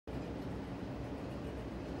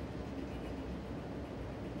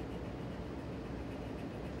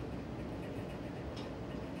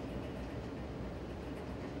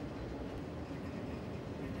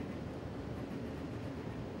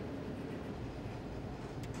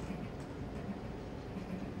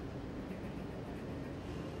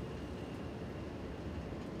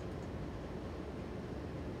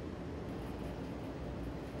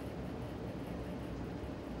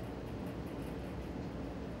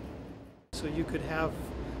so you could have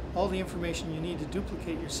all the information you need to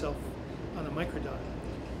duplicate yourself on a microdot.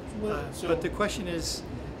 But the question is,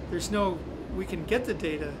 we can get the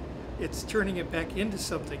data, it's turning it back into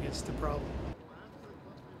something is the problem.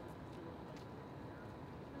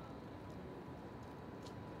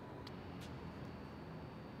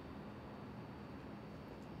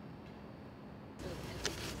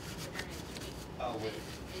 Oh, wait.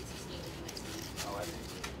 Oh, I see.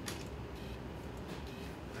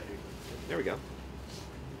 There we go.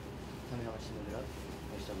 Tell me how much to move it up.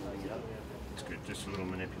 Are you still moving it up? It's good, just a little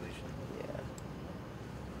manipulation. Yeah.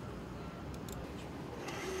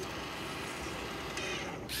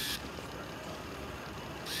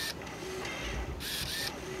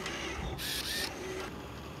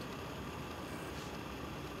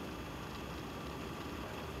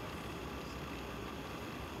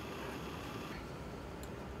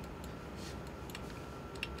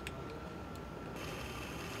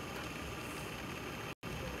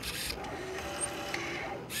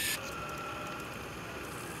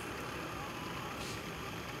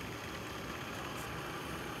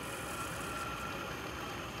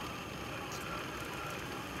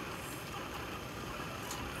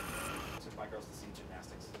 My girls to see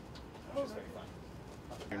gymnastics, which is very fun.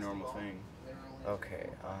 Your normal thing. Okay.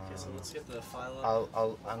 Okay, so let's get the file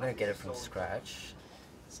up. I'm gonna get it from scratch.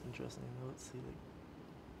 It's interesting. Let's see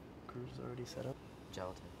the grooves already set up.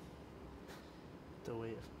 Gelatin. The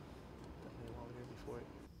way definitely longer before it.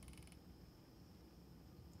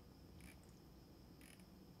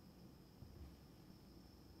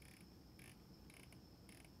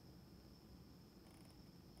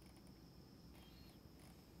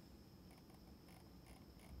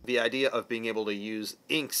 The idea of being able to use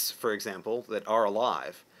inks, for example, that are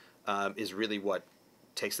alive, is really what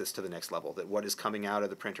takes this to the next level. That what is coming out of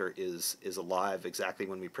the printer is alive exactly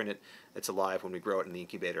when we print it. It's alive when we grow it in the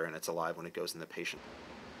incubator, and it's alive when it goes in the patient.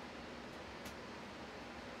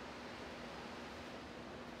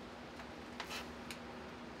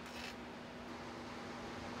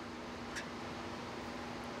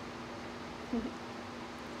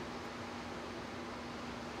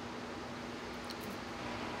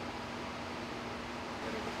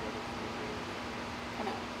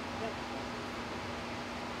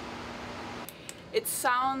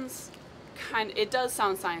 It does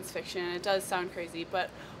sound science fiction, and it does sound crazy, but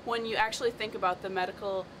when you actually think about the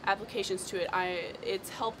medical applications to it, it's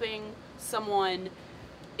helping someone,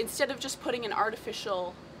 instead of just putting an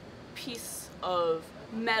artificial piece of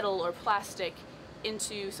metal or plastic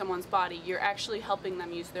into someone's body, you're actually helping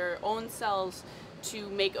them use their own cells to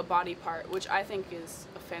make a body part, which I think is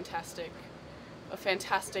a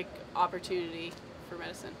fantastic opportunity for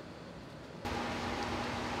medicine.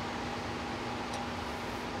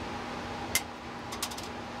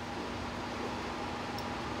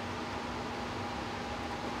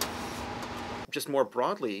 Just more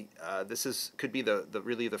broadly, this could be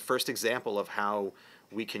really the first example of how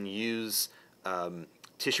we can use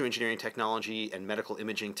tissue engineering technology and medical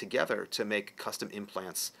imaging together to make custom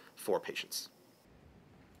implants for patients.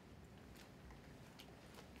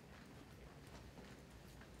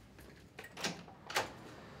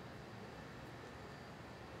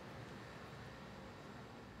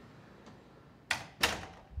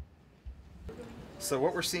 So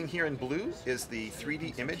what we're seeing here in blue is the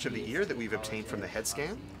 3D image of the ear that we've obtained from the head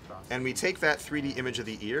scan. And we take that 3D image of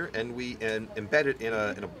the ear and we embed it in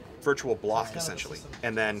a virtual block, essentially,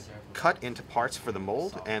 and then cut into parts for the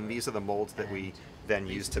mold. And these are the molds that we then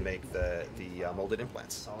use to make the molded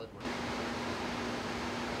implants.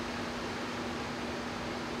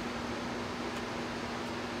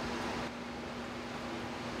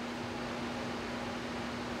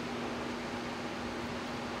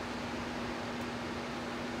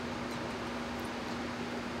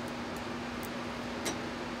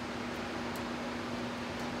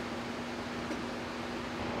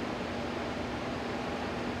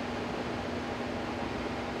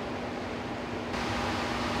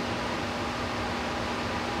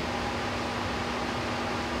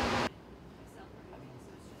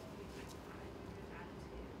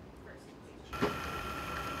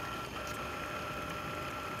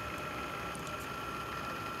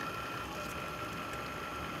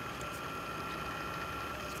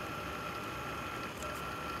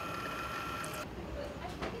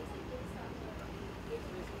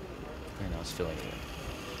 I know, it's filling it in.